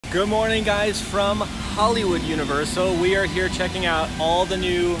Good morning, guys, from Hollywood Universal. We are here checking out all the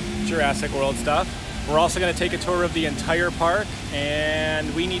new Jurassic World stuff. We're also going to take a tour of the entire park,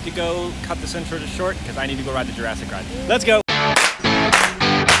 and we need to go cut this intro short because I need to go ride the Jurassic ride. Let's go!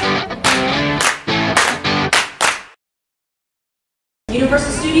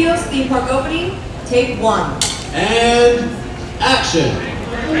 Universal Studios theme park opening, take 1. And action!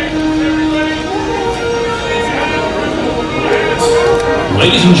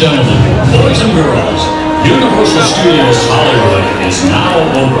 Ladies and gentlemen, boys and girls, Universal Studios Hollywood is now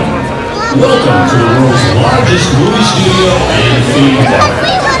open. Welcome to the world's largest movie studio and theme park.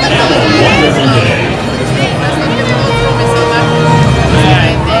 Have a wonderful day.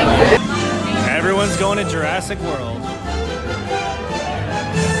 Everyone's going to Jurassic World.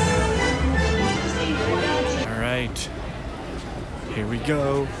 Alright, here we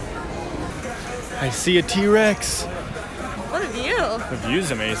go. I see a T-Rex. What a view! The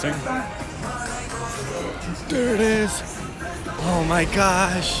view's amazing. There it is. Oh my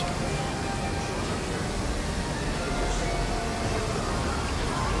gosh.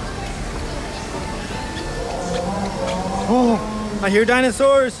 Oh, I hear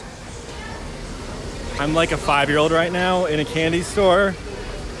dinosaurs. I'm like a 5-year-old right now in a candy store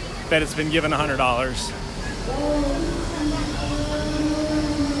that it's been given $100.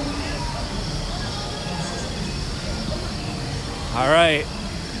 All right,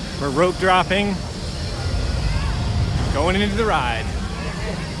 we're rope dropping, going into the ride.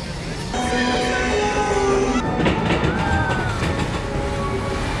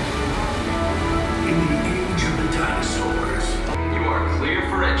 In the age of the dinosaurs, you are clear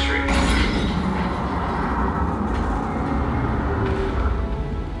for entry.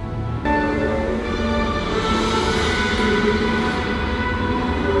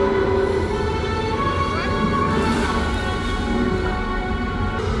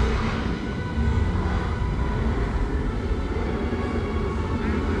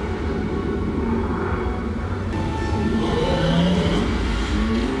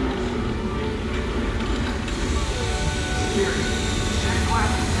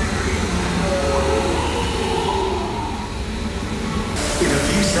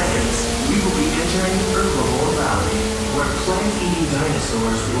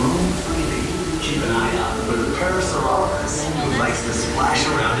 Dinosaurs roam freely. Keep an eye out for the Parasaurolophus, who likes to splash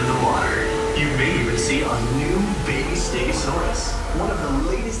around in the water. You may even see a new baby Stegosaurus, one of the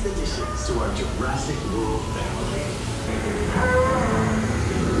latest additions to our Jurassic World family.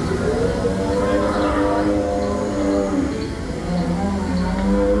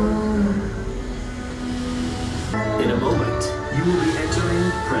 In a moment, you will be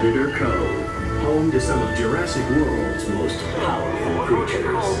entering Predator Cove, home to some of Jurassic World's most powerful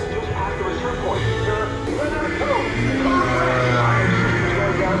creatures.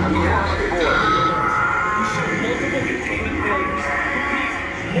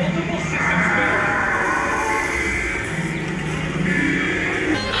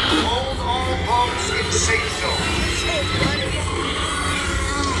 Hold all boats in safe zone.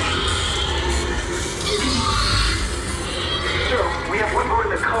 We have one boat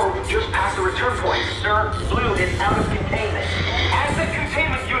in the cove just past the return point. Sir, Blue is out of containment. Asset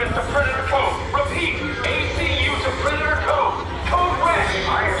containment units to Predator Cove. Repeat, ACU to Predator Cove. Code red.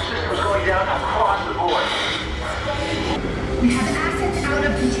 Iron systems going down across the board. We have assets out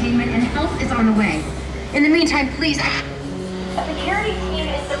of containment and help is on the way. In the meantime, please. A security team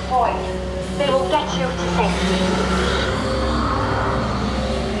is deployed. They will get you to safety.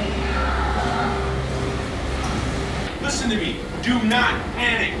 Listen to me. Do not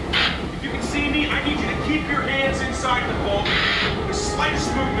panic. If you can see me, I need you to keep your hands inside the boat. The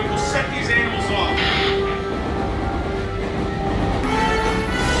slightest movement will set these animals off.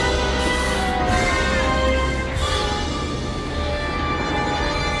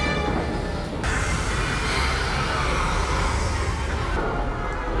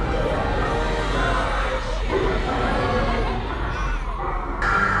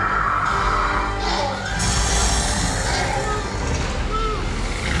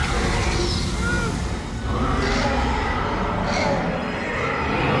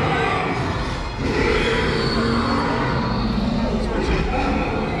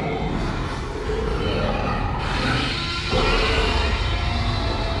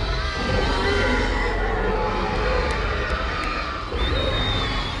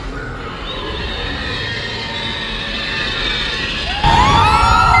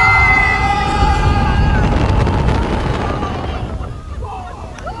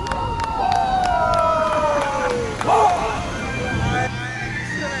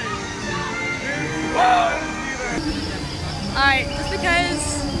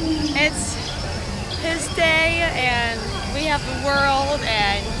 It's his day, and we have the world,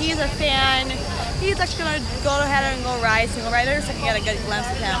 and he's a fan. He's actually gonna go ahead and go ride single riders, so I can get a good glimpse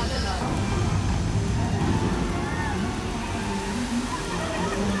of him.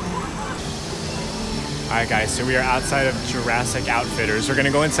 Alright guys, so we are outside of Jurassic Outfitters. We're gonna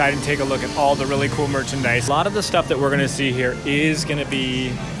go inside and take a look at all the really cool merchandise. A lot of the stuff that we're gonna see here is gonna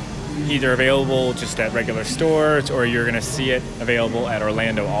be either available just at regular stores, or you're gonna see it available at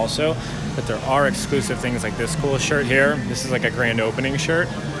Orlando also. But there are exclusive things like this cool shirt here. This is like a grand opening shirt.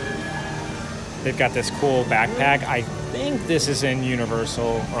 They've got this cool backpack. I think this is in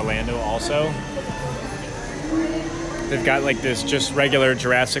Universal Orlando also. They've got like this just regular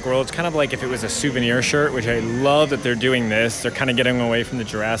Jurassic World. It's kind of like if it was a souvenir shirt, which I love that they're doing this. They're kind of getting away from the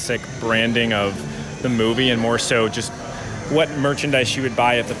Jurassic branding of the movie and more so just what merchandise you would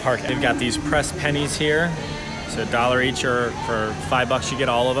buy at the park. They've got these pressed pennies here. So $1 each, or for $5 you get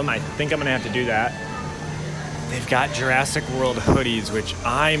all of them. I think I'm gonna have to do that. They've got Jurassic World hoodies, which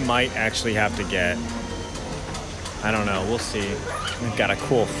I might actually have to get. I don't know, we'll see. We've got a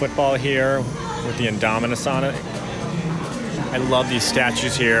cool football here with the Indominus on it. I love these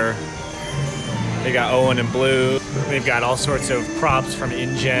statues here. They got Owen and Blue. They've got all sorts of props from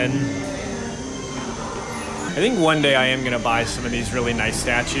InGen. I think one day I am gonna buy some of these really nice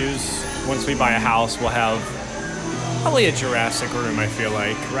statues. Once we buy a house, we'll have probably a Jurassic room, I feel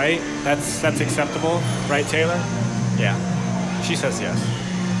like, right? That's acceptable, right, Taylor? Yeah, she says yes.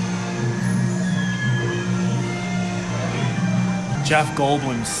 Jeff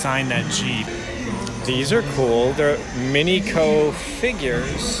Goldblum signed that Jeep. These are cool. They're Minico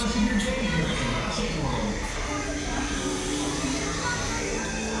figures.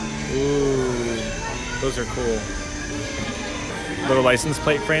 Ooh, those are cool. Little license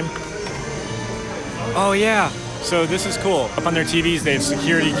plate frame. Oh yeah. So this is cool. Up on their TVs, they have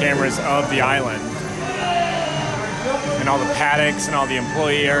security cameras of the island. And all the paddocks and all the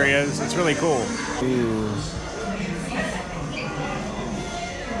employee areas. It's really cool. Ooh.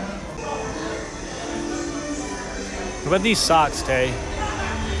 What about these socks, Tay?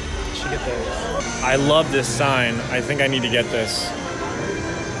 Should get those. I love this sign. I think I need to get this.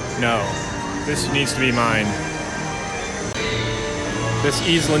 No, this needs to be mine. This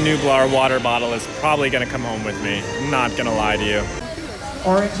Isla Nublar water bottle is probably gonna come home with me. I'm not gonna lie to you.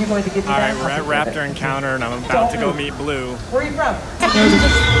 Orange, you're going to give me Alright, we're at Raptor Encounter and I'm about to go meet Blue. Where are you from? Oh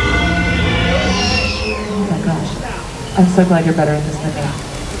my gosh. I'm so glad you're better at this than me.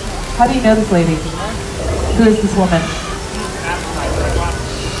 How do you know this lady? Who is this woman?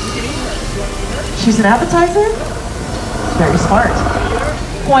 She's an appetizer? Very smart.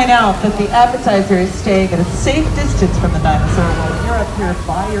 Point out that the appetizer is staying at a safe distance from the dinosaur while you're up here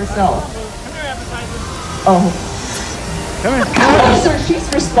by yourself. Come here, appetizer. Oh. Come here. Oh, sir, she's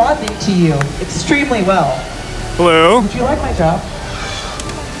responding to you extremely well. Blue. Would you like my job?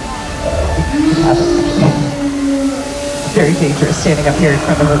 Very dangerous standing up here in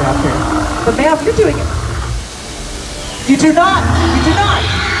front of a raptor. But ma'am, you're doing it. You do not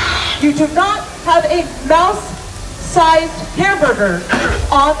have a mouse-sized hamburger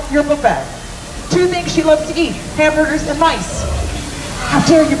on your book bag. Two things she loves to eat, hamburgers and mice. How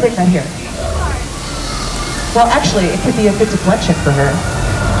dare you bring that here? Well, actually, it could be a good deflection for her.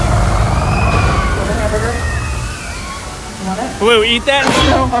 Want a hamburger? You want it? Blue, eat that?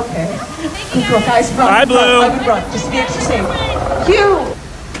 No? Okay. Look, guys, run. Bye, Blue. I would run, just to be extra safe. You!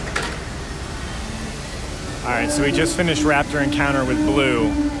 Alright, so we just finished Raptor Encounter with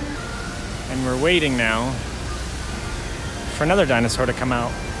Blue. And we're waiting now for another dinosaur to come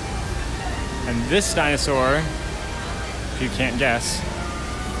out. And this dinosaur, if you can't guess,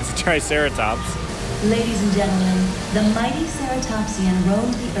 is a Triceratops. Ladies and gentlemen, the mighty Ceratopsian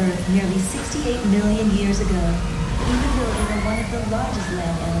roamed the Earth nearly 68 million years ago. Even though they were one of the largest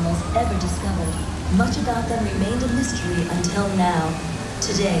land animals ever discovered, much about them remained a mystery until now.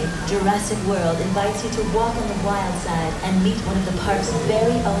 Today, Jurassic World invites you to walk on the wild side and meet one of the park's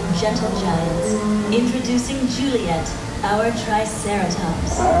very own gentle giants. Introducing Juliet, our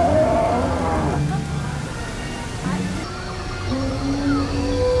Triceratops.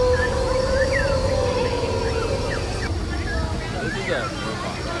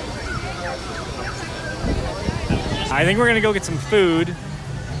 I think we're gonna go get some food.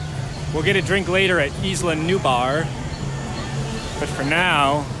 We'll get a drink later at Isla Nublar. But for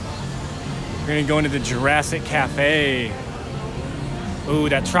now, we're gonna go into the Jurassic Cafe. Ooh,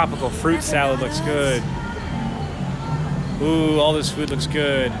 that tropical fruit salad looks good. Ooh, all this food looks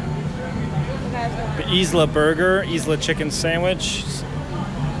good. The Isla Burger, Isla Chicken Sandwich.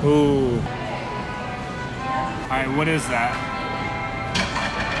 Ooh. All right, what is that?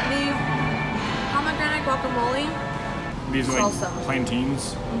 The like guacamole. These are like Salsa.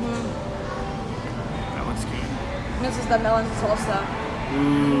 plantains. That looks good. This is the melon salsa. You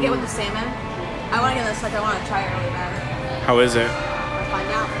can get with the salmon. I want to get this, like, I want to try it really bad. How is it? I'll find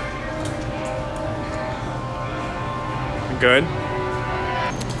out. Good.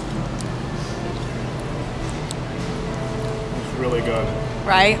 It's really good.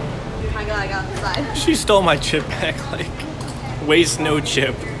 Right? I'm glad I got inside. She stole my chip back, like, waste no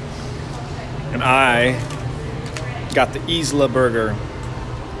chip. And I got the Isla burger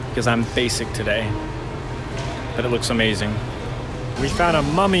because I'm basic today. But it looks amazing. We found a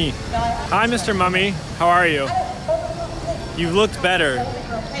mummy. Hi, Mr. Mummy. How are you? You looked better.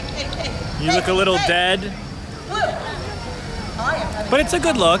 You look a little dead. But it's a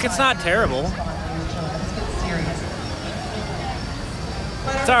good look. It's not terrible.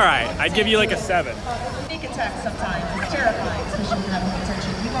 It's all right. I'd give you like a 7. Sneak attack sometimes. It's terrifying, especially when you're not paying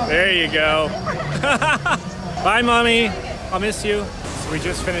attention. There you go. Bye, Mommy. I'll miss you. So we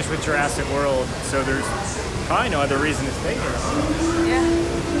just finished with Jurassic World, so there's probably no other reason to stay here. Yeah.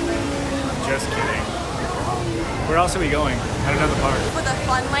 Just kidding. Where else are we going? At another park. For the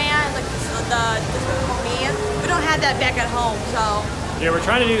fun land, like the me, we don't have that back at home, so. Yeah, we're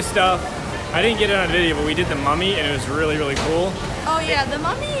trying to do stuff. I didn't get it on video, but we did the Mummy, and it was really, really cool. Oh yeah, the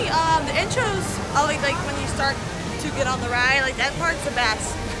Mummy, the intros, like when you start to get on the ride, like that part's the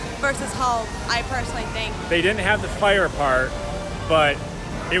best versus home, I personally think. They didn't have the fire part, but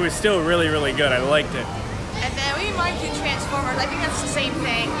it was still really, really good. I liked it. And then we might do Transformers. I think that's the same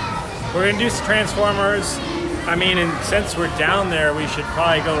thing. We're gonna do Transformers. I mean, and since we're down there, we should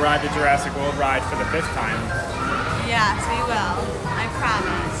probably go ride the Jurassic World ride for the 5th time. Yes, we will. I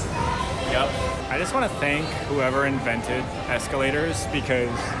promise. Yep. I just want to thank whoever invented escalators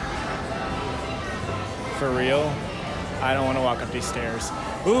because, for real, I don't want to walk up these stairs.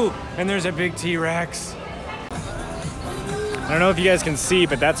 Ooh, and there's a big T-Rex. I don't know if you guys can see,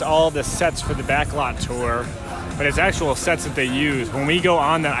 but that's all the sets for the backlot tour. But it's actual sets that they use. When we go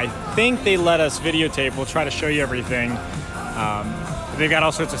on that, I think they let us videotape. We'll try to show you everything. They've got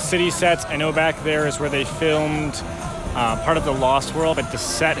all sorts of city sets. I know back there is where they filmed part of the Lost World, but the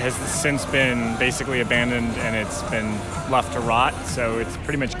set has since been basically abandoned and it's been left to rot, so it's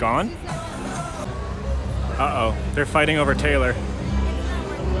pretty much gone. Uh-oh, they're fighting over Taylor.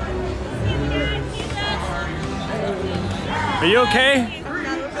 Are you okay?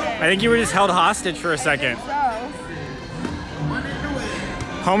 I think you were just held hostage for a second.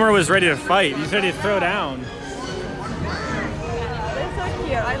 Homer was ready to fight. He's ready to throw down. They're so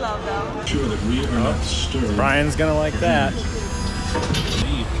cute. I love them. Sure that we are not disturbed. Brian's gonna like that.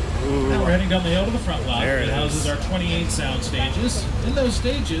 Now we're heading down the hill to the front lot. There It houses our 28 sound stages. In those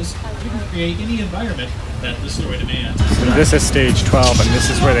stages, you can create any environment that the story demands. So this is stage 12, and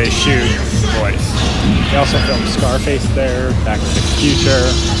this is where they shoot Voice. They also filmed Scarface there, Back to the Future,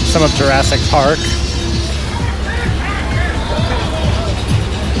 some of Jurassic Park.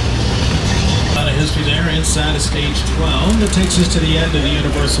 A lot of history there inside of stage 12. That takes us to the end of the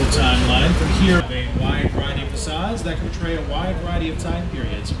Universal timeline. From here, a wide variety of facades that can portray a wide variety of time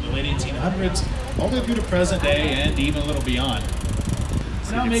periods, from the late 1800s all the way through to present day and even a little beyond.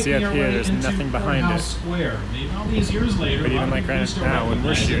 So you can see up here, there's nothing behind it. Square. All these years later, But even like right now, when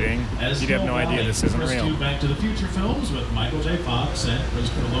we're shooting, you'd have no idea this isn't real. Back to the Future films with Michael J. Fox and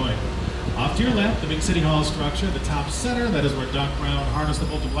Christopher Lloyd. Off to your left, the big City Hall structure, the top center, that is where Doc Brown harnessed the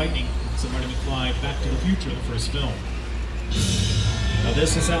bolt of lightning. So Marty McFly, Back to the Future, the first film. Now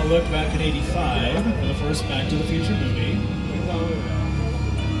this is how it looked back in '85 for the first Back to the Future movie.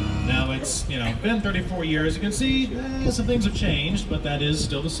 Now it's, been 34 years. You can see some things have changed, but that is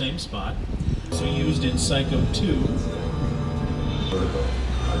still the same spot. So used in Psycho 2.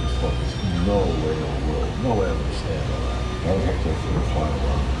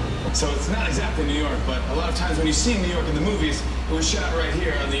 So it's not exactly New York, but a lot of times when you see New York in the movies, it was shot right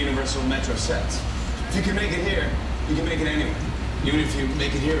here on the Universal Metro sets. If you can make it here, you can make it anywhere. Even if you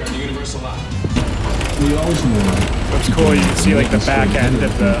make it here on the Universal lot. We always knew What's cool, you can see like the back end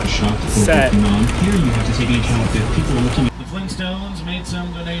of the set. Here you have to take into account that people are looking at the Flintstones made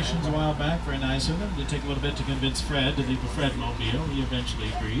some donations a while back, very nice of them. It did take a little bit to convince Fred to leave the Fredmobile. He eventually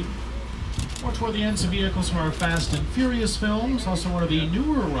agreed. More toward the end, some vehicles from our Fast and Furious films. Also one of the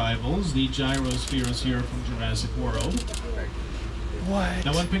newer arrivals, the Gyrosphere is here from Jurassic World. What?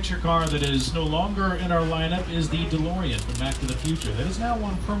 Now one picture car that is no longer in our lineup is the DeLorean from Back to the Future. That is now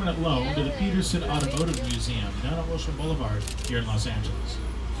on permanent loan to the Peterson Automotive Museum down on Wilshire Boulevard here in Los Angeles.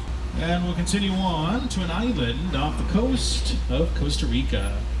 And we'll continue on to an island off the coast of Costa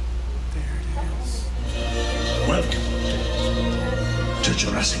Rica. There it is. Welcome to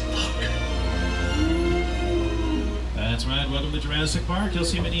Jurassic Park. That's right, welcome to Jurassic Park. You'll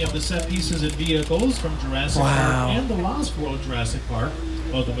see many of the set pieces and vehicles from Jurassic Park and the Lost World Jurassic Park,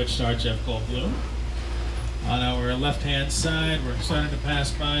 both of which star Jeff Goldblum. On our left-hand side, we're starting to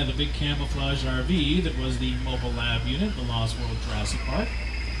pass by the big camouflage RV that was the mobile lab unit, the Lost World Jurassic Park.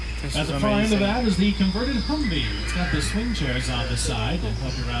 At the far end of that is the converted Humvee. It's got the swing chairs on the side to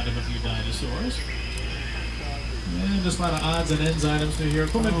help you round up a few dinosaurs. And just a lot of odds and ends items through here.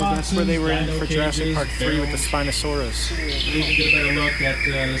 Equipment boxes, that's where they were in for cages, Jurassic Park 3 with the Spinosaurus. You can get a better look at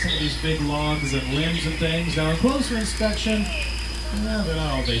some of these big logs and limbs and things. Now, on closer inspection, well, they're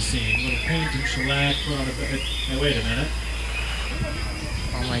not all they seem. A little paint and shellac put on a bit. Hey, wait a minute.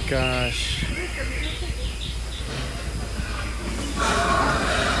 Oh my gosh.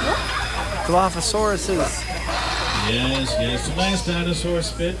 Dilophosauruses. Yes, yes. A nice dinosaur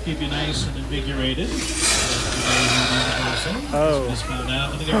spit. Keep you nice and invigorated. Oh. Just found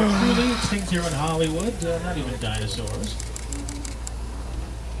out. I think they're truly extinct here in Hollywood. Not even dinosaurs.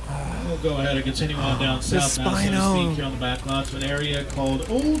 We'll go ahead and continue on down south now, so to speak, here on the back lot to an area called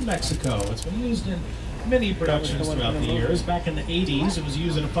Old Mexico. It's been used in many productions throughout the years. Back in the 80s, it was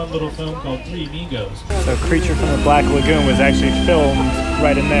used in a fun little film called Three Amigos. So Creature from the Black Lagoon was actually filmed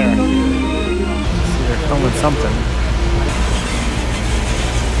right in there. See, they're filming something.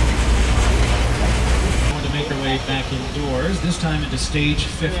 Way back indoors, this time into stage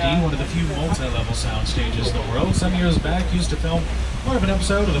 50, one of the few multi-level sound stages in the world. Some years back, used to film part of an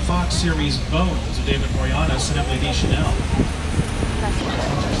episode of the Fox series Bones with David Boreanaz and Emily Deschanel.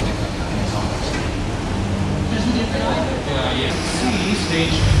 See stage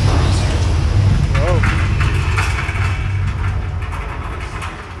 50. Whoa.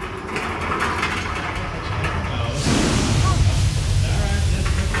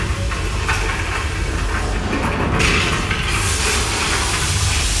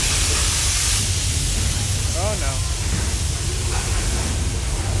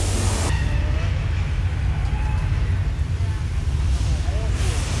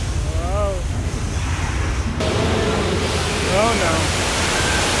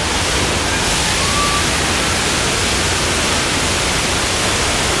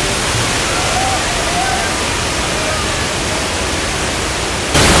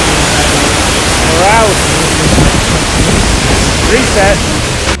 Reset.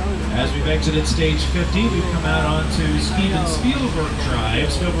 As we've exited stage 50, we've come out onto Steven Spielberg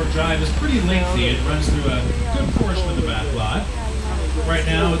Drive. Spielberg Drive is pretty lengthy. It runs through a good portion of the back lot. Right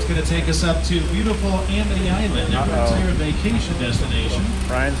now, it's going to take us up to beautiful Amity Island, our entire vacation destination.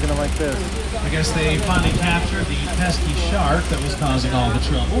 Brian's going to like this. I guess they finally captured the pesky shark that was causing all the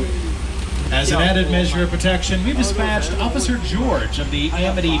trouble. As an added measure of protection, we dispatched Officer George of the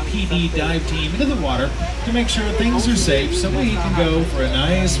Amity PD dive team into the water to make sure things are safe so he can go for a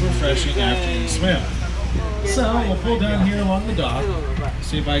nice, refreshing afternoon swim. So we'll pull down here along the dock,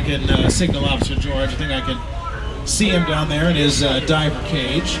 see if I can signal Officer George. I think I can see him down there in his diver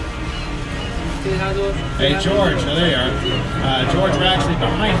cage. Hey George, oh, there you are. George, we're actually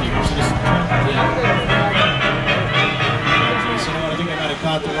behind you. So just turn, so I think I might have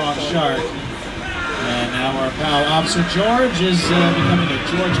caught the wrong shark. And now our pal Officer George is becoming a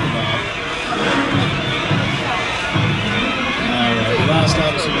George kebab. Alright, we lost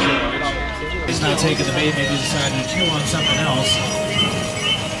Officer George. He's not taking the bait, maybe he decided to chew on something else.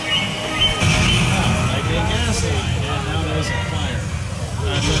 Like a gas line, and now there's a fire.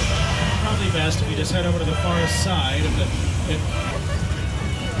 Probably best if we just head over to the far side of the...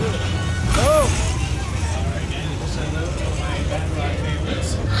 Oh! Alright, again, just head over to my backlot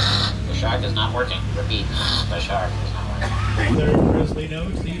favorites. The shark is not working. Repeat, the shark is not working. Third Grizzly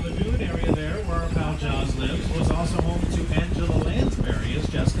note, the lagoon area there where our pal Jaws lives was also home to Angela Lansbury as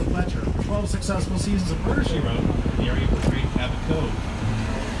Jessica Fletcher. For 12 successful seasons of Murder, She Wrote, the area portrayed Cabot Cove.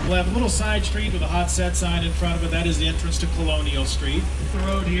 We'll have a little side street with a hot set sign in front of it. That is the entrance to Colonial Street. The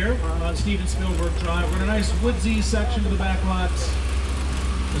road here on Steven Spielberg Drive. We're in a nice woodsy section of the back lot.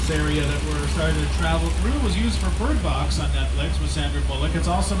 This area that we're starting to travel through was used for Bird Box on Netflix with Sandra Bullock. It's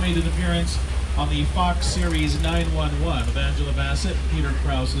also made an appearance on the Fox series 911 with Angela Bassett and Peter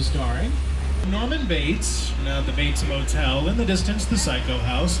Krause is starring. Norman Bates, now at the Bates Motel. In the distance, the Psycho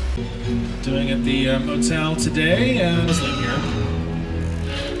House. Doing at the motel today. Let's live here.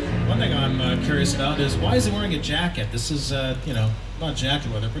 One thing I'm curious about is why is he wearing a jacket? This is, you know, not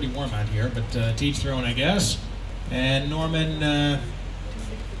jacket weather, pretty warm out here, but to each their own, I guess. And Norman,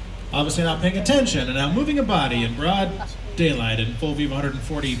 obviously not paying attention, and now moving a body in broad daylight in full view of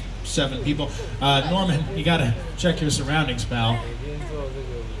 147 people. Norman, you gotta check your surroundings, pal.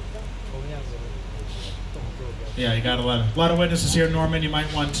 Yeah, you got a lot of witnesses here, Norman. You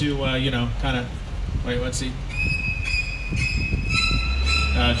might want to, you know, kind of, wait, let's see.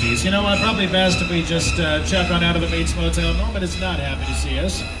 Oh, geez. You know what? Probably best if we just check on out of the Bates Motel. Norman is not happy to see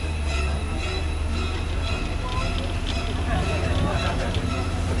us.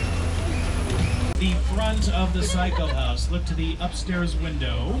 The front of the Psycho House. Look to the upstairs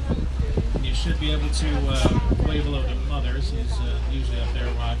window. And you should be able to wave hello to Mothers. He's usually up there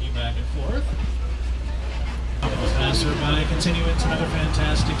rocking back and forth. Passerby, continue into another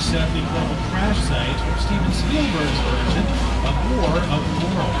fantastic set, the global crash site from Steven Spielberg's version of War of the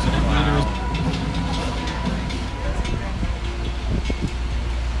Worlds. And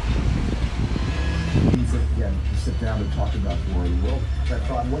again, to sit down to talk about War of the World, I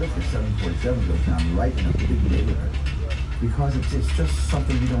thought, what if the 747 goes down right in a big neighborhood? Because it's just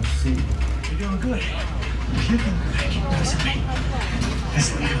something you don't see. You're doing good. You're doing good.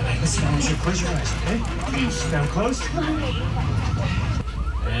 Listen, I want you to close your eyes, okay? Sit down close.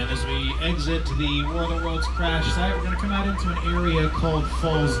 And as we exit the War of the Worlds crash site, we're going to come out into an area called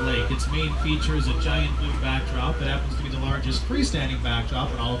Falls Lake. Its main feature is a giant blue backdrop that happens to be the largest freestanding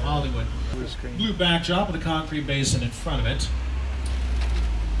backdrop in all of Hollywood. Blue backdrop with a concrete basin in front of it.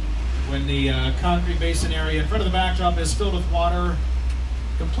 When the concrete basin area in front of the backdrop is filled with water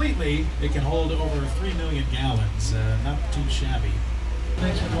completely, it can hold over 3 million gallons. Not too shabby.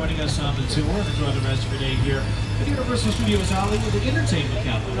 Thanks for joining us on the tour. Enjoy the rest of your day here at Universal Studios Hollywood, the entertainment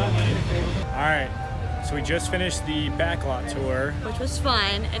capital of LA. All right, so we just finished the backlot tour, Which was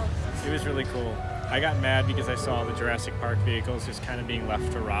fun. It was really cool. I got mad because I saw the Jurassic Park vehicles just kind of being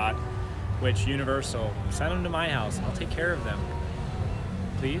left to rot, which Universal, send them to my house. I'll take care of them.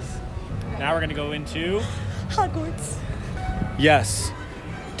 Please? Now we're gonna go into Hogwarts. Yes,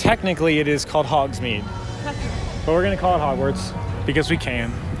 technically it is called Hogsmeade, but we're gonna call it Hogwarts because we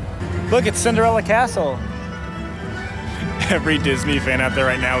can. Look, it's Cinderella Castle. Every Disney fan out there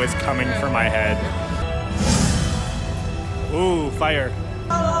right now is coming for my head. Ooh, fire.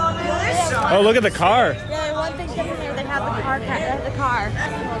 Oh, look at the car. Yeah, one thing different here, they have the car.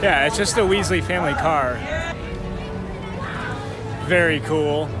 Yeah, it's just a Weasley family car. Very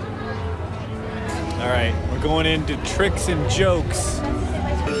cool. All right, we're going into tricks and jokes.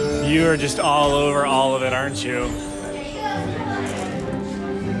 You are just all over all of it, aren't you?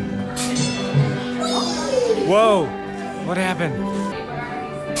 Whoa, what happened?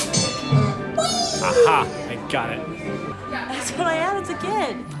 Aha, I got it. That's what I had as a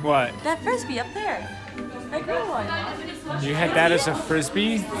kid. What? That frisbee up there. That green one. You had that as a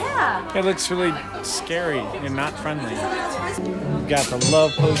frisbee? Yeah. It looks really scary and not friendly. We've got the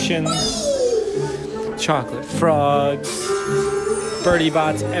love potions, chocolate frogs, Birdie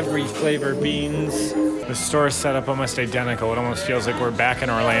Bots, every flavor beans. The store is set up almost identical. It almost feels like we're back in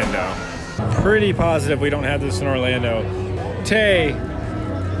Orlando. Pretty positive we don't have this in Orlando. Tay,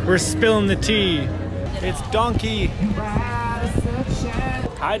 we're spilling the tea. It's Donkey.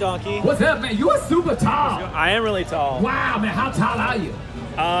 Hi, Donkey. What's up, man? You are super tall. I am really tall. Wow, man. How tall are you?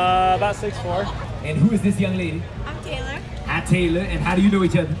 About 6'4". And who is this young lady? I'm Taylor. Hi, Taylor. And how do you know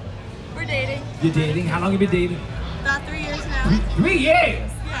each other? We're dating. You're dating? How long have you been dating? About 3 years now. 3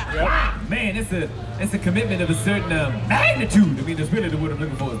 years? Yeah. Yep. Wow, man. It's a commitment of a certain magnitude. I mean, that's really the word I'm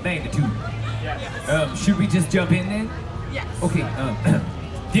looking for is magnitude. Yes. Should we just jump in then? Yes. Okay.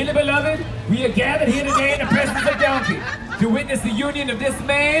 Dearly beloved, we are gathered here today in the presence of Donkey to witness the union of this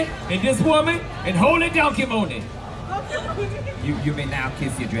man and this woman and holy donkey money. You may now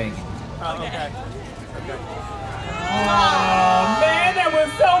kiss your dragon. Oh, okay. Oh man, that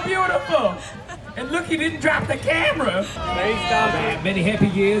was so beautiful. And look, he didn't drop the camera. Thanks, Donkey. Many happy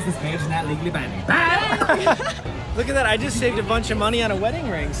years. This man's not legally binding. Bye. Look at that, I just saved a bunch of money on a wedding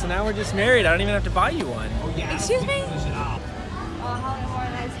ring, so now we're just married. I don't even have to buy you one. Excuse me? Oh,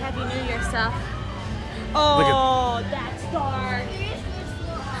 Hollywood, nice Happy New Year stuff. Oh, that's dark.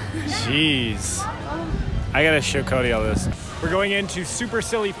 Jeez. I gotta show Cody all this. We're going into Super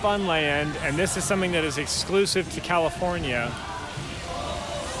Silly Fun Land, and this is something that is exclusive to California.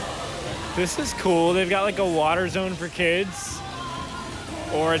 This is cool. They've got like a water zone for kids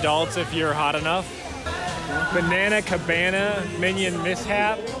or adults if you're hot enough. Banana Cabana, Minion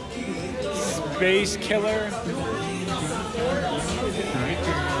Mishap, Space Killer.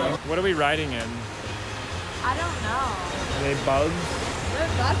 What are we riding in? I don't know. Are they bugs? They're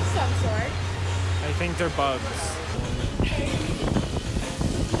bugs of some sort. I think they're bugs.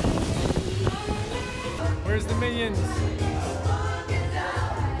 Where's the Minions?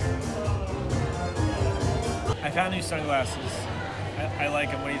 I found new sunglasses. I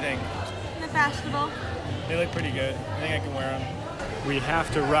like them. What do you think? They're fashionable. They look pretty good. I think I can wear them. We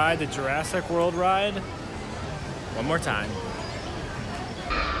have to ride the Jurassic World ride one more time.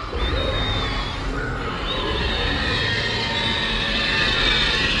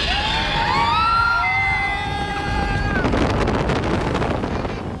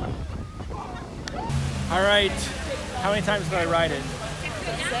 All right, how many times did I ride it? 6.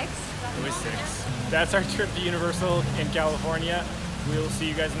 It was 6. That's our trip to Universal in California. We will see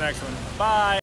you guys in the next one. Bye.